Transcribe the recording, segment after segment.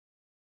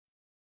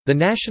The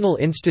National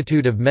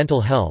Institute of Mental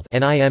Health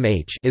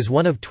 (NIMH) is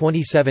one of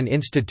 27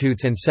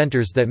 institutes and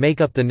centers that make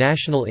up the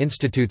National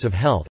Institutes of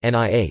Health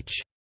 (NIH).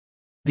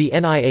 The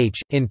NIH,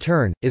 in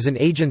turn, is an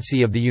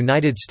agency of the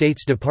United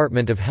States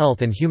Department of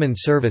Health and Human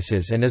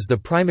Services and is the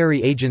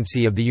primary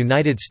agency of the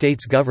United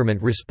States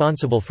government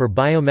responsible for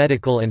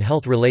biomedical and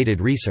health-related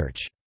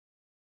research.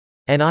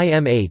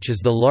 NIMH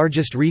is the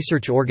largest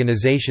research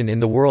organization in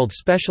the world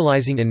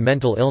specializing in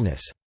mental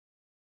illness.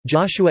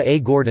 Joshua A.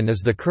 Gordon is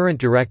the current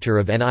director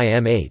of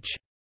NIMH.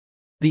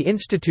 The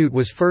institute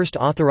was first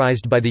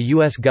authorized by the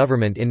U.S.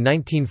 government in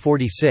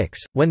 1946,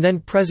 when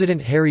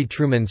then-President Harry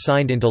Truman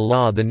signed into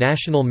law the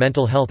National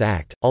Mental Health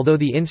Act. Although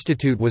the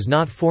institute was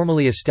not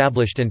formally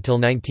established until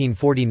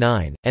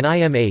 1949,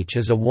 NIMH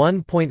is a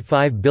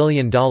 $1.5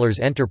 billion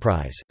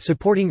enterprise,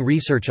 supporting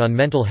research on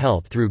mental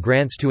health through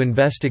grants to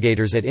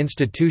investigators at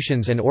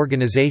institutions and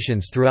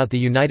organizations throughout the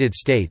United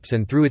States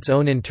and through its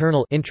own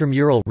internal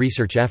intramural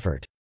research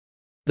effort.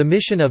 The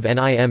mission of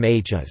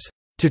NIMH is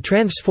to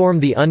transform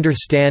the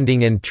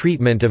understanding and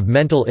treatment of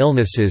mental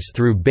illnesses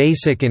through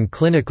basic and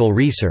clinical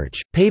research,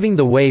 paving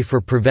the way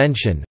for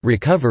prevention,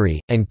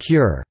 recovery, and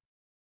cure.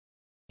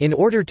 In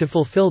order to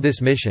fulfill this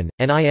mission,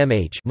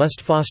 NIMH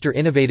must foster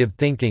innovative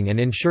thinking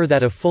and ensure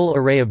that a full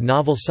array of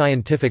novel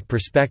scientific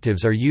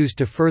perspectives are used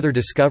to further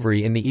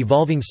discovery in the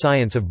evolving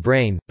science of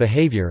brain,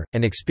 behavior,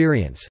 and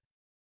experience.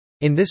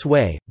 In this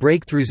way,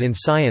 breakthroughs in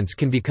science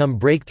can become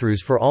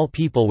breakthroughs for all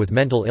people with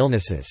mental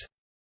illnesses.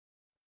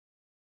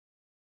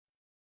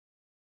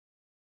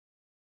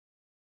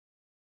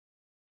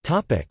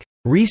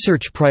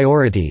 Research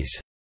priorities.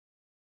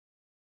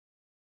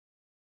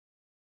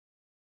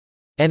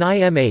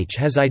 NIMH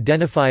has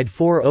identified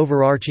 4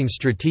 overarching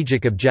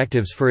strategic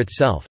objectives for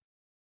itself.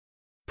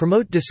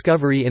 Promote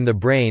discovery in the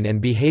brain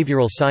and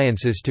behavioral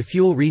sciences to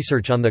fuel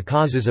research on the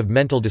causes of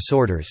mental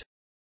disorders.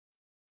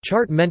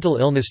 Chart mental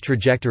illness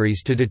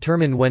trajectories to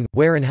determine when,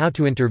 where and how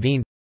to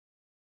intervene.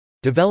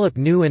 Develop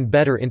new and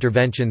better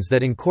interventions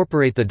that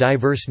incorporate the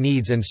diverse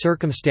needs and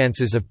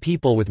circumstances of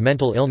people with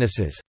mental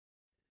illnesses.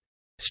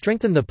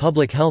 Strengthen the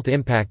public health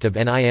impact of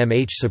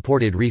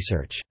NIMH-supported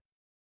research.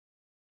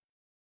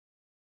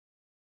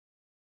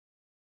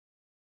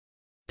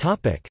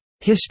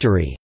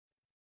 History.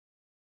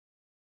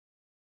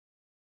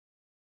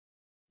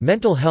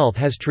 Mental health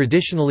has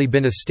traditionally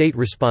been a state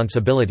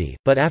responsibility,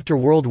 but after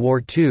World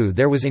War II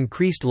there was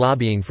increased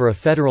lobbying for a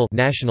federal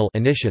national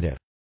initiative.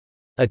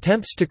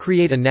 Attempts to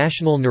create a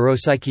national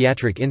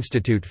neuropsychiatric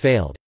institute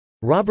failed.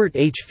 Robert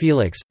H.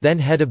 Felix, then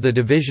head of the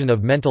Division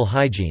of Mental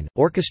Hygiene,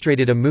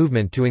 orchestrated a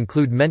movement to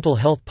include mental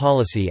health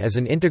policy as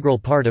an integral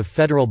part of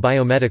federal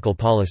biomedical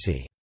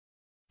policy.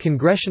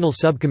 Congressional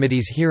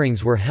subcommittees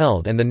hearings were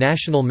held and the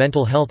National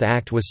Mental Health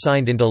Act was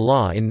signed into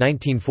law in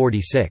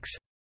 1946.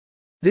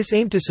 This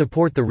aimed to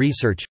support the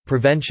research,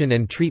 prevention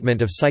and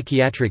treatment of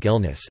psychiatric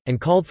illness, and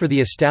called for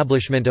the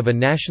establishment of a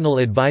National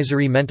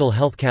Advisory Mental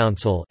Health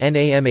Council and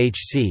a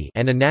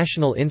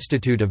National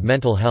Institute of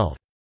Mental Health.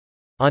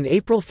 On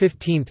April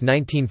 15,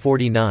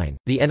 1949,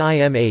 the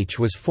NIMH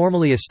was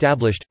formally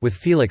established, with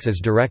Felix as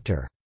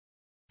director.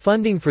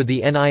 Funding for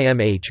the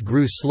NIMH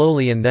grew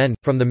slowly and then,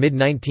 from the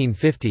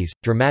mid-1950s,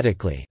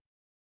 dramatically.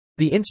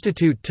 The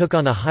institute took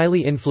on a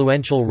highly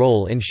influential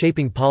role in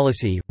shaping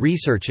policy,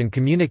 research and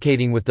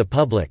communicating with the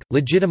public,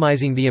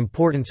 legitimizing the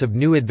importance of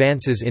new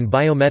advances in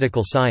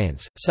biomedical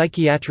science,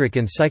 psychiatric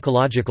and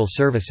psychological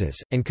services,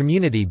 and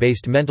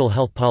community-based mental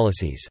health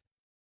policies.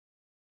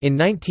 In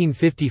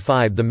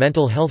 1955 the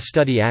Mental Health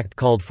Study Act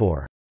called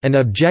for an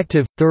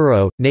objective,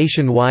 thorough,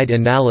 nationwide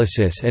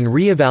analysis and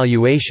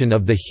re-evaluation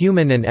of the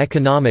human and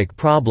economic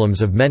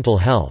problems of mental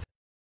health.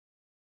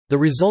 The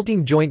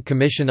resulting Joint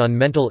Commission on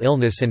Mental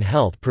Illness and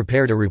Health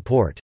prepared a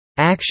report,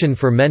 Action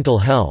for Mental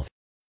Health,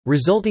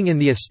 resulting in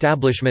the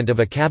establishment of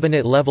a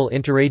cabinet-level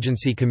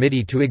interagency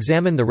committee to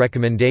examine the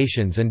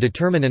recommendations and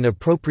determine an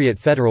appropriate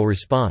federal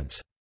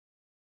response.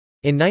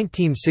 In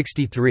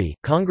 1963,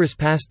 Congress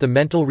passed the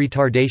Mental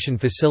Retardation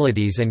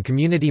Facilities and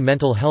Community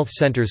Mental Health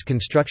Centers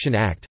Construction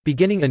Act,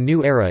 beginning a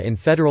new era in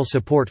federal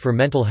support for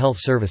mental health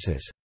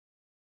services.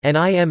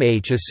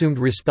 NIMH assumed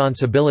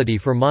responsibility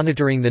for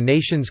monitoring the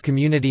nation's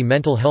community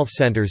mental health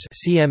centers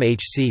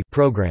 (CMHC)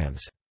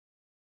 programs.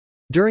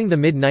 During the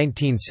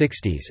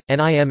mid-1960s,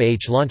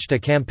 NIMH launched a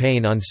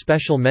campaign on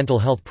special mental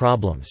health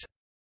problems.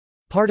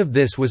 Part of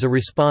this was a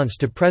response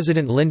to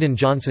President Lyndon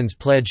Johnson's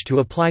pledge to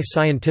apply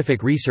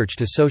scientific research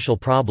to social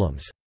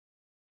problems.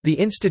 The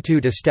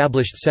institute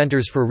established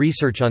centers for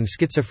research on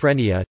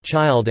schizophrenia,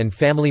 child and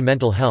family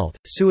mental health,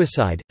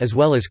 suicide, as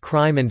well as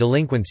crime and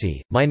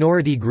delinquency,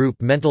 minority group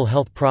mental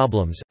health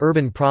problems,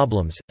 urban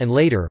problems, and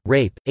later,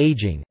 rape,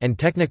 aging, and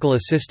technical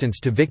assistance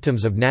to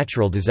victims of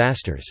natural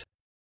disasters.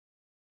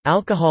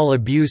 Alcohol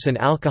abuse and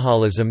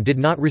alcoholism did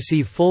not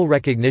receive full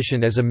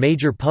recognition as a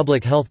major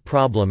public health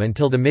problem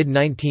until the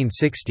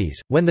mid-1960s,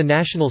 when the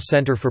National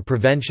Center for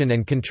Prevention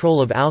and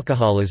Control of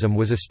Alcoholism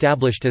was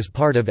established as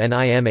part of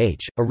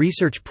NIMH. A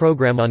research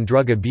program on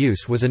drug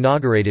abuse was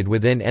inaugurated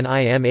within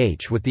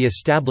NIMH with the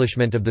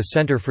establishment of the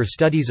Center for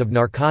Studies of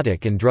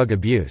Narcotic and Drug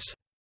Abuse.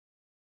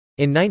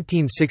 In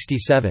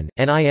 1967,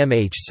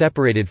 NIMH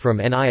separated from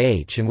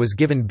NIH and was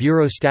given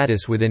bureau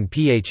status within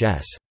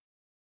PHS.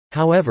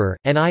 However,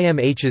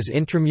 NIMH's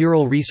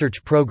intramural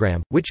research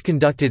program, which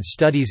conducted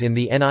studies in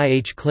the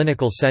NIH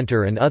Clinical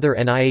Center and other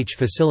NIH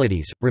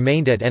facilities,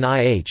 remained at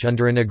NIH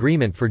under an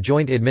agreement for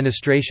joint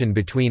administration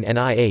between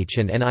NIH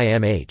and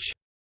NIMH.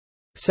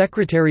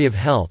 Secretary of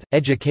Health,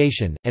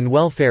 Education, and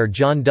Welfare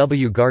John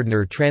W.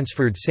 Gardner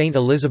transferred St.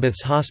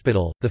 Elizabeth's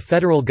Hospital, the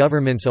federal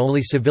government's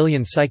only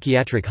civilian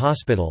psychiatric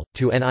hospital,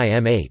 to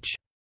NIMH.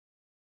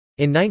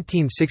 In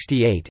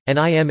 1968,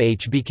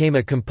 NIMH became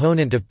a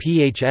component of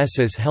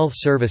PHS's Health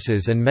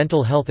Services and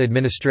Mental Health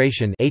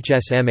Administration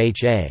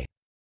 (HSMHA).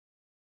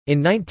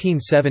 In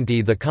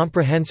 1970, the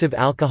Comprehensive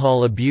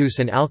Alcohol Abuse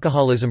and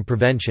Alcoholism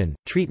Prevention,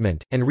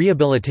 Treatment, and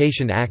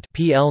Rehabilitation Act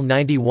 (PL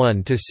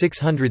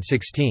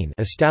 91-616)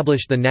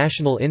 established the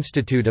National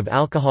Institute of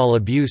Alcohol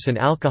Abuse and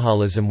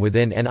Alcoholism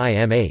within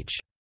NIMH.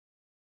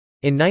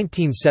 In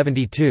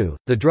 1972,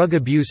 the Drug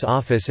Abuse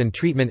Office and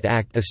Treatment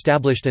Act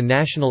established a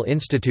National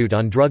Institute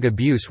on Drug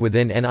Abuse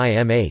within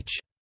NIMH.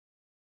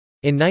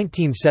 In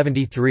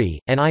 1973,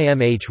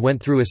 NIMH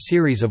went through a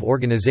series of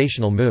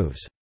organizational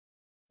moves.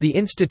 The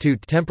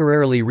institute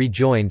temporarily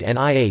rejoined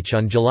NIH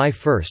on July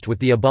 1 with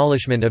the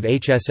abolishment of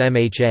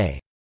HSMHA.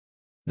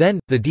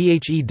 Then, the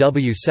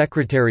DHEW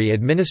Secretary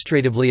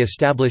administratively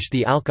established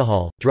the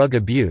Alcohol, Drug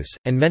Abuse,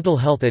 and Mental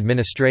Health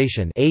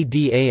Administration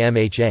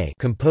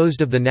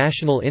composed of the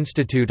National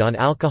Institute on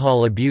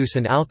Alcohol Abuse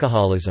and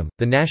Alcoholism,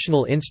 the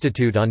National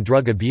Institute on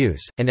Drug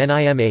Abuse, and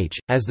NIMH,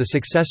 as the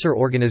successor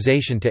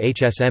organization to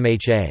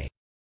HSMHA.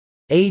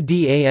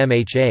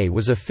 ADAMHA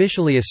was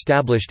officially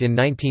established in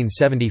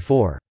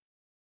 1974.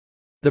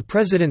 The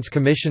President's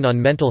Commission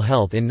on Mental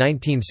Health in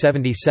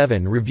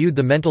 1977 reviewed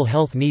the mental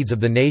health needs of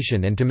the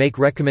nation and to make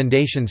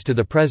recommendations to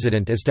the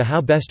President as to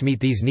how best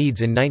meet these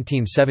needs in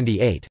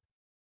 1978.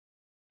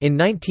 In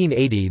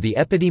 1980, the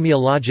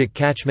Epidemiologic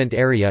Catchment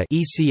Area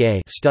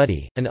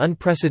study, an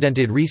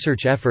unprecedented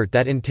research effort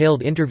that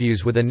entailed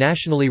interviews with a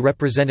nationally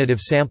representative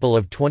sample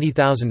of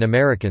 20,000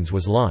 Americans,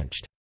 was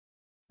launched.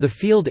 The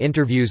field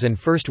interviews and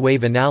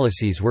first-wave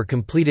analyses were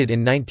completed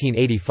in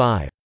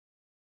 1985.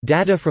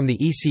 Data from the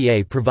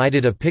ECA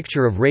provided a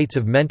picture of rates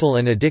of mental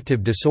and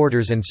addictive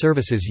disorders and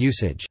services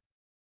usage.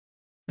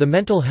 The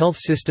Mental Health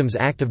Systems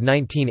Act of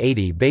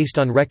 1980, based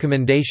on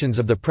recommendations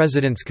of the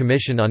President's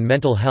Commission on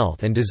Mental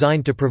Health and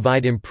designed to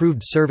provide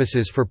improved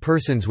services for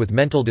persons with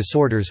mental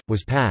disorders,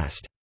 was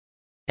passed.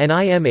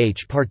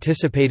 NIMH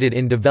participated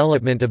in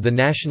development of the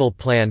National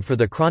Plan for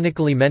the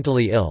Chronically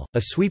Mentally Ill,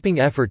 a sweeping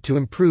effort to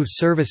improve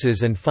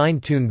services and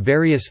fine-tune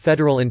various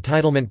federal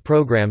entitlement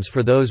programs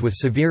for those with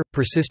severe,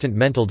 persistent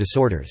mental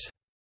disorders.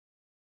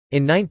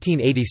 In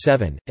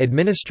 1987,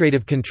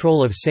 administrative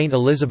control of St.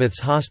 Elizabeth's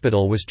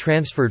Hospital was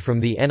transferred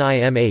from the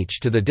NIMH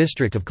to the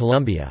District of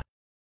Columbia.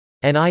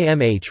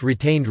 NIMH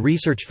retained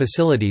research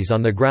facilities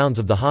on the grounds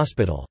of the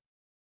hospital.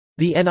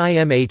 The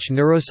NIMH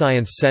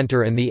Neuroscience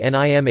Center and the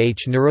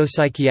NIMH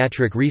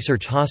Neuropsychiatric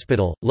Research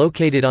Hospital,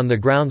 located on the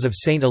grounds of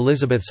St.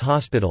 Elizabeth's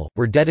Hospital,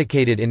 were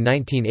dedicated in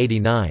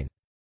 1989.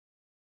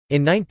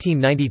 In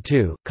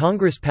 1992,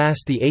 Congress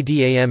passed the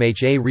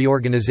ADAMHA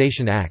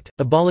Reorganization Act,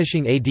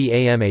 abolishing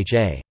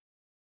ADAMHA.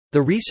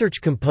 The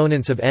research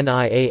components of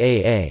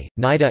NIAAA,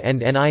 NIDA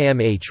and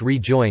NIMH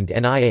rejoined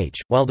NIH,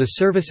 while the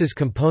services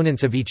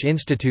components of each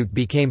institute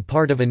became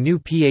part of a new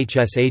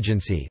PHS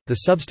agency,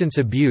 the Substance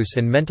Abuse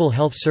and Mental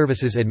Health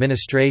Services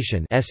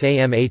Administration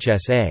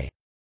 (SAMHSA).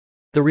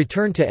 The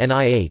return to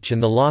NIH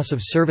and the loss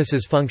of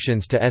services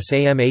functions to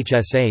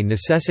SAMHSA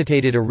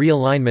necessitated a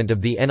realignment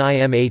of the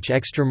NIMH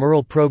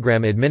extramural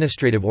program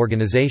administrative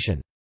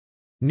organization.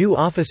 New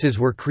offices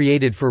were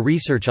created for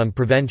research on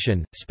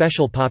prevention,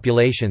 special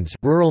populations,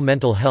 rural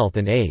mental health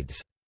and AIDS.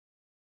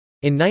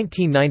 In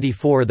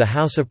 1994, the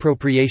House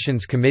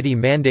Appropriations Committee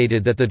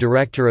mandated that the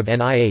director of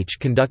NIH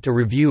conduct a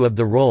review of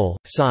the role,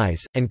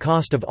 size, and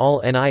cost of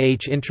all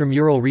NIH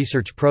intramural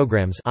research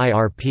programs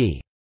 (IRP).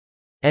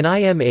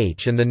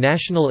 NIMH and the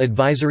National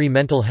Advisory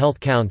Mental Health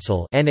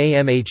Council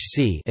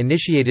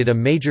initiated a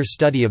major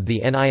study of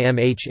the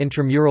NIMH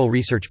intramural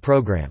research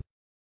program.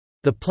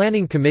 The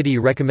Planning Committee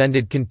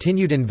recommended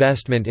continued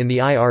investment in the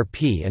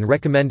IRP and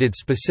recommended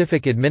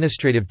specific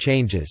administrative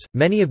changes.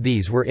 Many of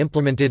these were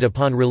implemented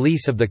upon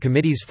release of the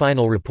committee's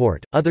final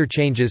report. Other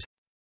changes,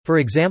 for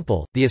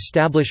example, the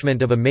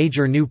establishment of a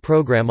major new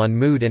program on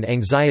mood and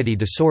anxiety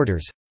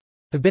disorders,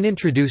 have been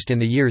introduced in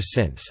the years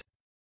since.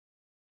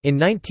 In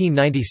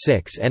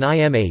 1996,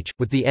 NIMH,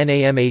 with the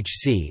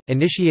NAMHC,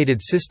 initiated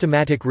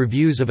systematic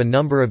reviews of a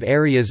number of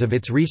areas of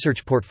its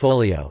research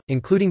portfolio,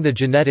 including the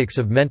genetics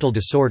of mental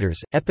disorders,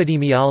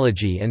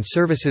 epidemiology and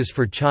services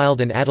for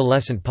child and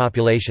adolescent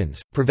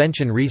populations,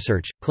 prevention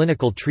research,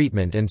 clinical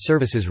treatment and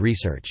services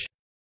research.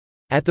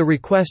 At the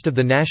request of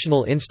the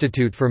National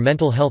Institute for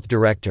Mental Health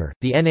Director,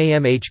 the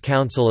NAMH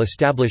Council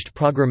established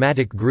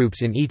programmatic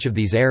groups in each of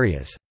these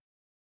areas.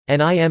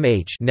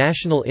 NIMH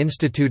National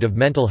Institute of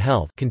Mental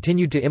Health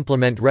continued to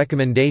implement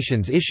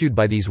recommendations issued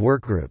by these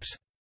workgroups.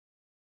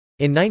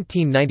 In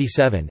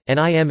 1997,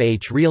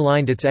 NIMH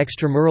realigned its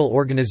extramural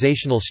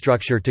organizational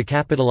structure to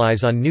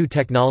capitalize on new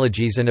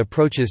technologies and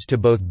approaches to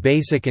both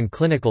basic and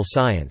clinical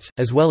science,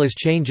 as well as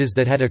changes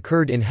that had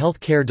occurred in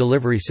health care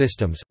delivery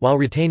systems, while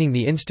retaining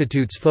the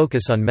institute's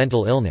focus on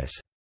mental illness.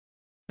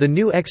 The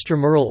new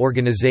extramural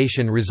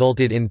organization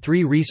resulted in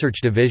 3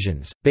 research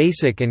divisions: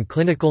 basic and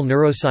clinical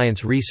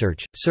neuroscience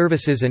research,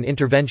 services and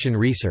intervention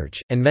research,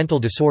 and mental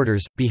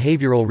disorders,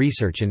 behavioral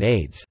research and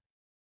AIDS.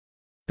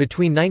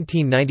 Between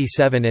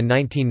 1997 and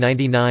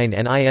 1999,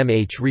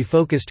 NIMH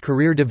refocused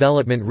career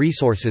development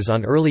resources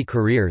on early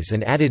careers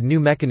and added new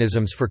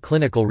mechanisms for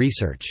clinical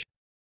research.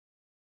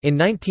 In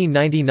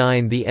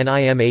 1999, the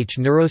NIMH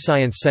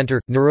Neuroscience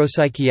Center,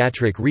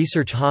 Neuropsychiatric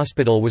Research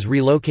Hospital was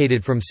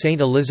relocated from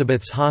St.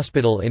 Elizabeth's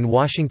Hospital in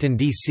Washington,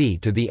 D.C.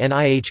 to the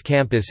NIH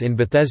campus in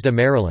Bethesda,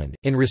 Maryland,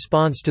 in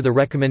response to the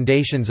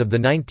recommendations of the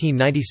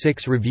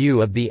 1996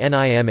 review of the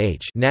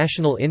NIMH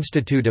National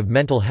Institute of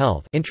Mental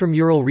Health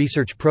Intramural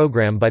Research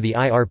Program by the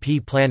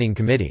IRP Planning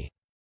Committee.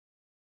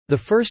 The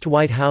first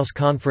White House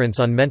Conference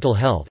on Mental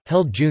Health,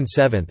 held June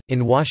 7,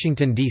 in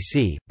Washington,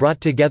 D.C.,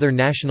 brought together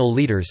national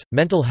leaders,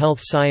 mental health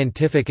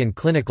scientific and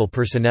clinical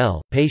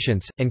personnel,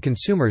 patients, and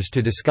consumers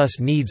to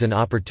discuss needs and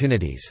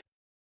opportunities.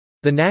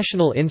 The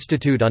National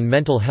Institute on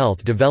Mental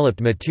Health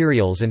developed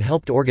materials and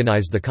helped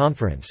organize the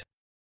conference.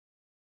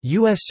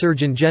 U.S.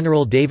 Surgeon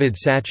General David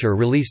Satcher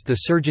released the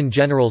Surgeon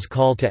General's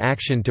Call to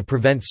Action to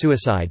Prevent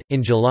Suicide,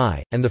 in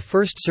July, and the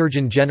first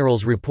Surgeon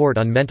General's Report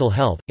on Mental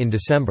Health, in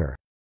December.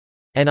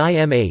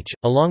 NIMH,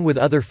 along with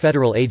other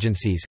federal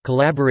agencies,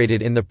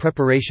 collaborated in the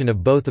preparation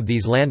of both of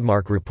these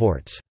landmark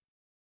reports.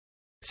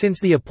 Since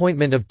the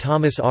appointment of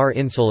Thomas R.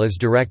 Insel as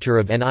director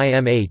of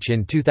NIMH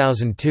in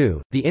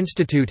 2002, the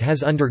institute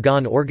has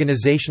undergone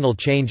organizational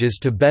changes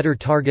to better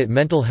target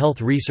mental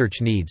health research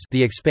needs,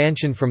 the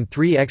expansion from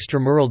 3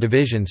 extramural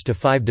divisions to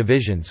 5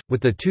 divisions, with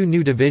the 2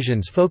 new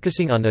divisions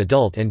focusing on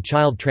adult and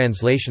child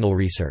translational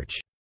research.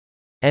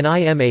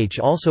 NIMH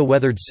also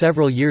weathered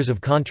several years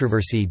of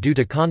controversy due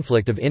to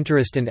conflict of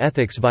interest and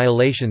ethics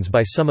violations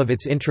by some of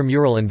its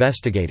intramural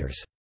investigators.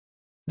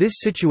 This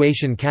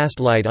situation cast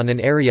light on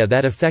an area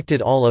that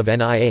affected all of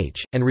NIH,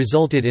 and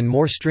resulted in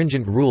more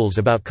stringent rules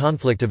about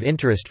conflict of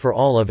interest for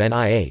all of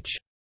NIH.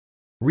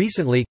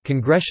 Recently,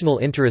 congressional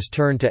interest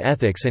turned to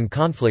ethics and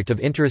conflict of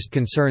interest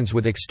concerns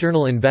with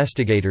external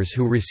investigators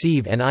who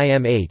receive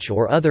NIMH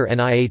or other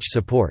NIH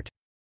support.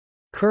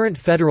 Current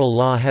federal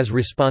law has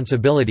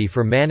responsibility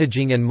for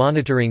managing and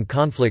monitoring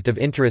conflict of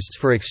interests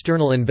for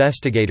external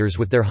investigators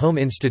with their home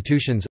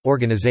institutions,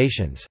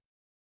 organizations.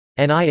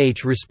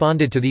 NIH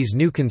responded to these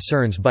new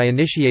concerns by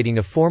initiating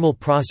a formal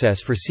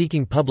process for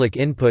seeking public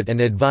input and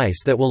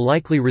advice that will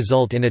likely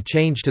result in a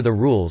change to the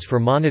rules for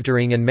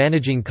monitoring and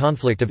managing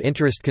conflict of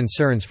interest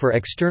concerns for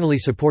externally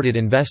supported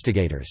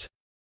investigators.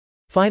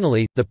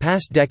 Finally, the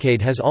past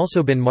decade has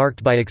also been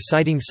marked by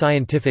exciting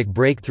scientific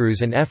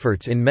breakthroughs and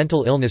efforts in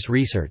mental illness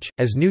research,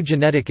 as new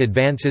genetic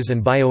advances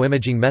and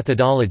bioimaging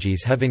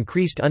methodologies have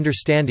increased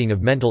understanding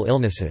of mental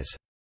illnesses.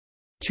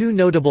 2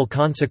 notable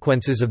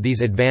consequences of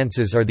these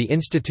advances are the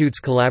Institute's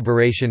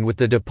collaboration with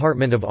the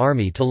Department of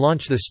Army to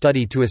launch the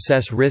study to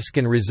assess risk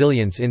and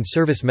resilience in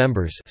service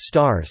members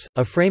 (STARS),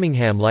 a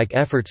Framingham-like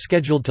effort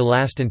scheduled to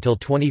last until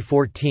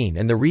 2014,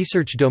 and the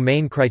Research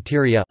Domain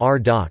Criteria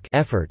 (RDoC)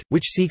 effort,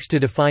 which seeks to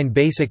define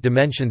basic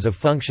dimensions of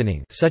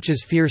functioning such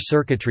as fear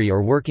circuitry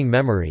or working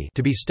memory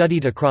to be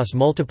studied across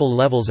multiple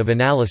levels of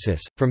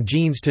analysis, from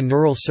genes to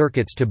neural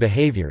circuits to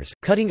behaviors,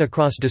 cutting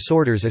across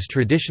disorders as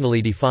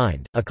traditionally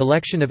defined. A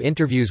collection of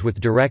interviews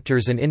with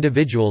directors and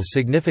individuals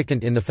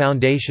significant in the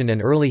foundation and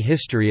early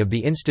history of the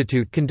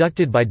institute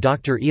conducted by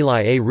Dr.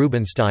 Eli A.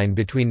 Rubenstein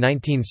between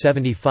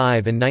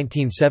 1975 and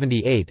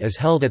 1978 is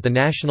held at the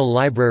National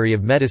Library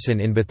of Medicine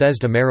in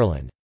Bethesda,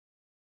 Maryland.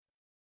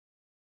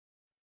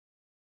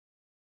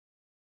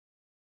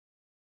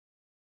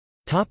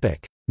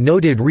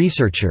 Noted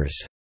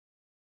researchers.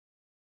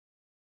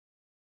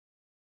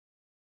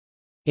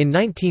 In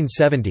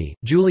 1970,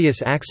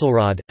 Julius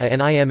Axelrod, a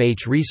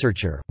NIMH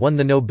researcher, won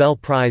the Nobel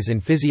Prize in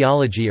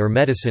Physiology or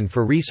Medicine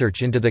for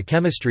research into the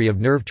chemistry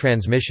of nerve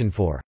transmission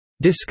for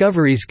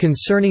discoveries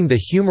concerning the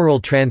humoral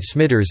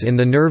transmitters in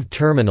the nerve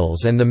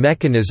terminals and the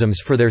mechanisms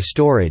for their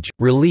storage,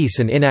 release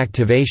and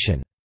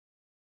inactivation.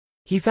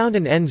 He found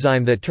an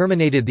enzyme that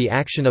terminated the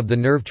action of the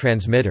nerve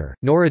transmitter,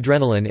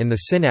 noradrenaline, in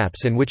the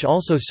synapse and which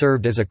also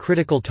served as a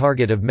critical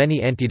target of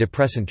many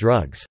antidepressant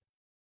drugs.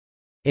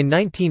 In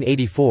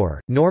 1984,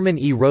 Norman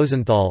E.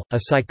 Rosenthal, a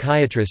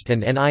psychiatrist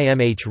and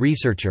NIMH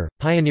researcher,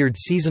 pioneered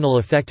seasonal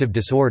affective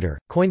disorder,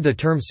 coined the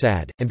term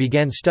SAD, and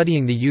began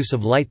studying the use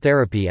of light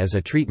therapy as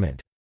a treatment.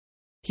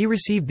 He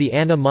received the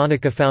Anna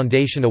Monika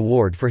Foundation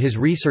Award for his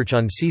research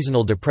on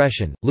seasonal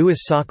depression. Louis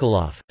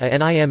Sokoloff, a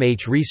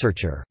NIMH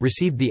researcher,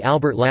 received the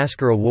Albert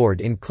Lasker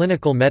Award in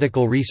clinical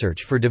medical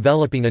research for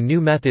developing a new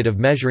method of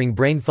measuring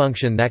brain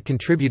function that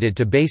contributed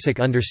to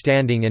basic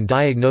understanding and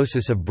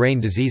diagnosis of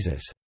brain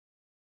diseases.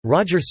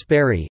 Roger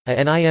Sperry, a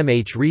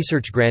NIMH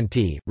research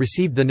grantee,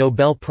 received the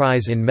Nobel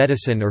Prize in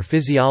Medicine or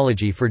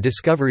Physiology for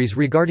discoveries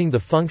regarding the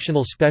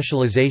functional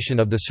specialization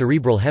of the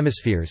cerebral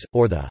hemispheres,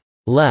 or the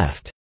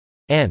left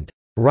and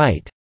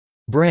right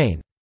brain.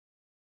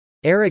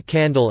 Eric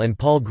Kandel and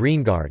Paul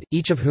Greengard,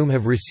 each of whom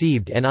have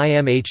received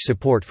NIMH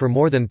support for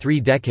more than 3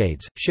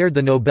 decades, shared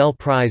the Nobel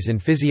Prize in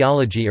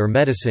Physiology or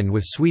Medicine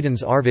with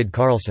Sweden's Arvid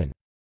Carlsson.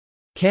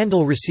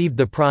 Kandel received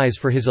the prize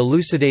for his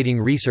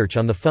elucidating research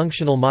on the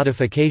functional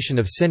modification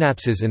of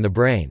synapses in the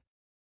brain.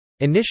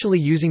 Initially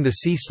using the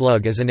sea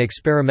slug as an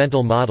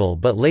experimental model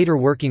but later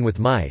working with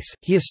mice,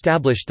 he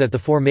established that the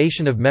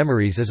formation of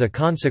memories is a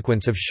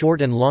consequence of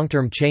short and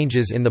long-term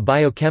changes in the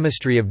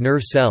biochemistry of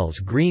nerve cells.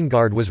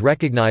 Greengard was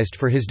recognized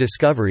for his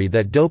discovery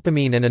that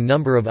dopamine and a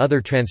number of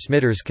other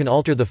transmitters can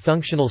alter the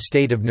functional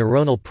state of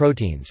neuronal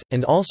proteins,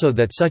 and also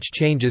that such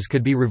changes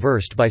could be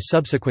reversed by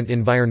subsequent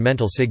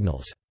environmental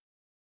signals.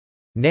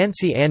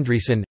 Nancy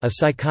Andreasen, a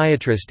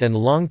psychiatrist and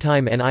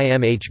longtime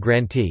NIMH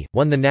grantee,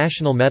 won the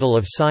National Medal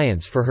of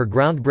Science for her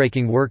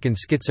groundbreaking work in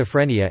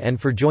schizophrenia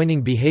and for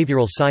joining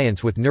behavioral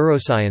science with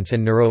neuroscience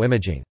and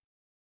neuroimaging.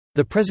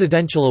 The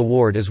Presidential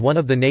Award is one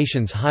of the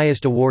nation's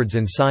highest awards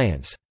in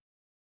science.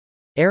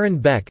 Aaron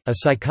Beck, a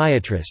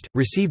psychiatrist,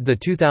 received the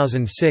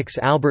 2006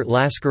 Albert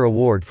Lasker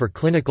Award for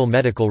Clinical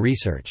Medical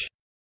Research.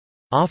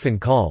 Often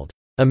called,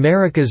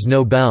 "America's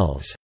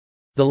Nobels,"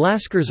 the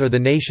Laskers are the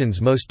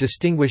nation's most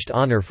distinguished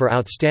honor for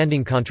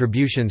outstanding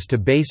contributions to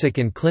basic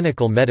and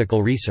clinical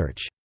medical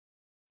research.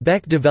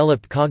 Beck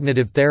developed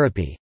cognitive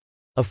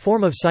therapy—a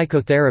form of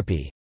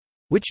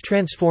psychotherapy—which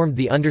transformed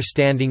the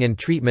understanding and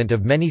treatment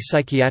of many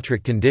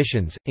psychiatric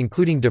conditions,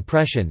 including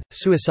depression,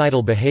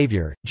 suicidal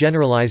behavior,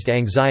 generalized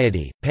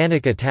anxiety,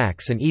 panic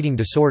attacks, and eating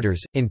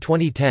disorders. In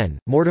 2010,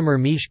 Mortimer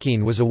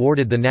Mishkin was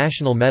awarded the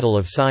National Medal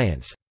of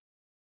Science.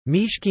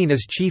 Mishkin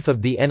is chief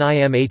of the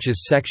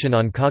NIMH's section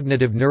on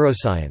cognitive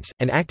neuroscience,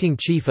 and acting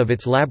chief of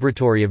its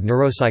laboratory of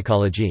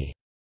neuropsychology.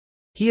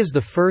 He is the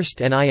first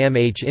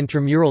NIMH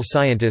intramural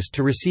scientist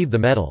to receive the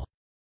medal.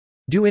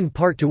 Due in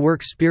part to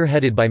work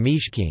spearheaded by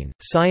Mishkin,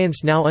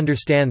 science now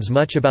understands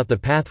much about the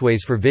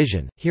pathways for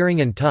vision,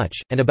 hearing and touch,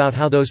 and about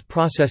how those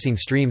processing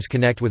streams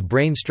connect with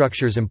brain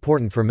structures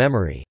important for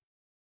memory.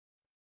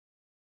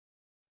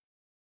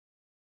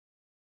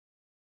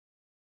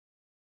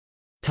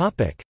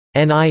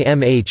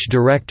 NIMH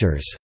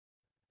directors.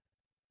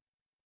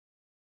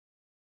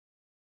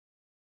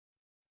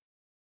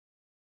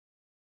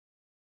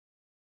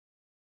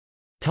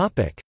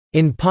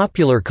 In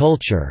popular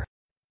culture.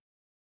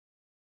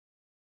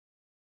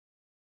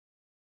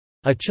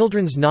 A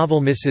children's novel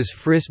Mrs.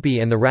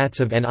 Frisby and the Rats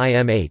of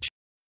NIMH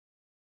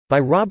by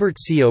Robert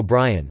C.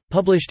 O'Brien,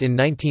 published in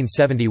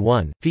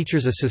 1971,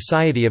 features a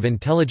society of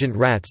intelligent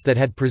rats that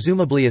had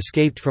presumably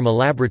escaped from a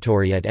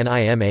laboratory at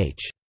NIMH.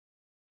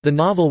 The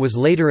novel was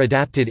later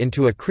adapted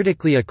into a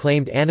critically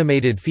acclaimed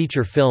animated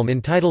feature film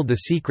entitled The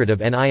Secret of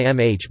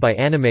NIMH by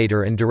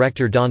animator and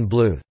director Don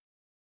Bluth.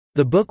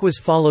 The book was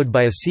followed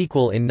by a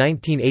sequel in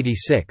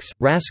 1986,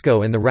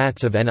 Rasco and the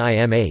Rats of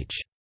NIMH.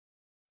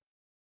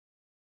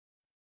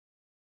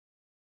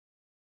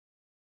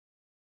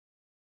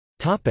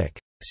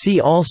 See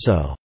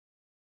also: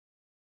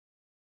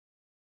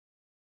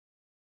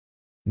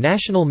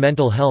 National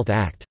Mental Health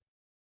Act.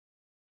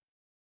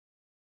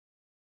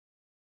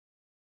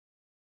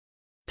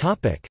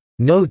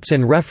 Notes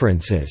and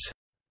references.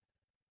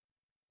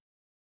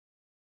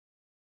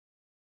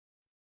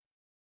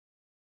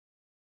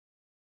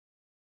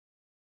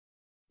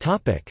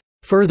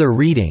 Further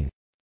reading.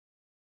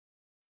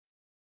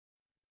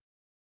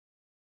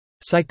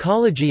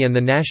 Psychology and the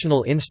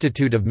National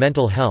Institute of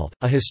Mental Health,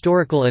 A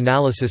Historical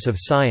Analysis of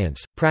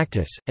Science,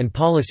 Practice, and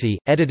Policy,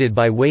 edited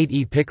by Wade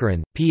E.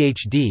 Pickering,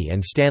 Ph.D.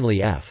 and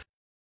Stanley F.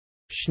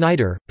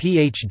 Schneider,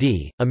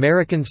 Ph.D.,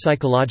 American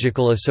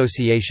Psychological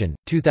Association,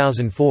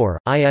 2004,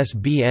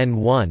 ISBN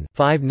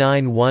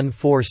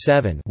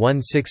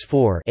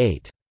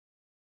 1-59147-164-8.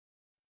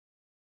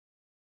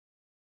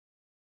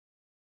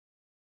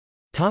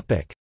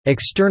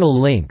 External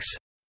links.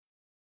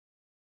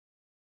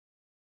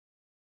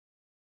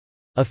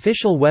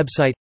 Official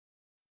website,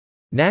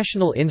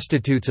 National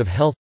Institutes of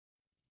Health,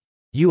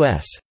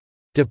 U.S.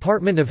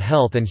 Department of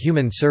Health and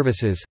Human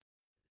Services,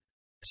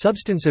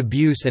 Substance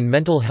Abuse and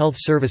Mental Health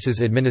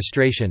Services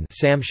Administration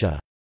 (SAMHSA).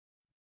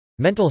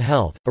 Mental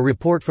Health, a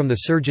report from the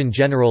Surgeon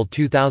General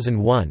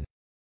 2001.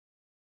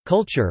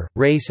 Culture,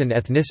 Race and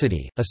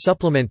Ethnicity, a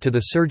supplement to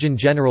the Surgeon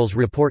General's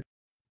report.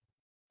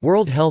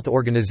 World Health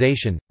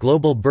Organization,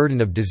 Global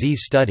Burden of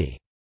Disease Study.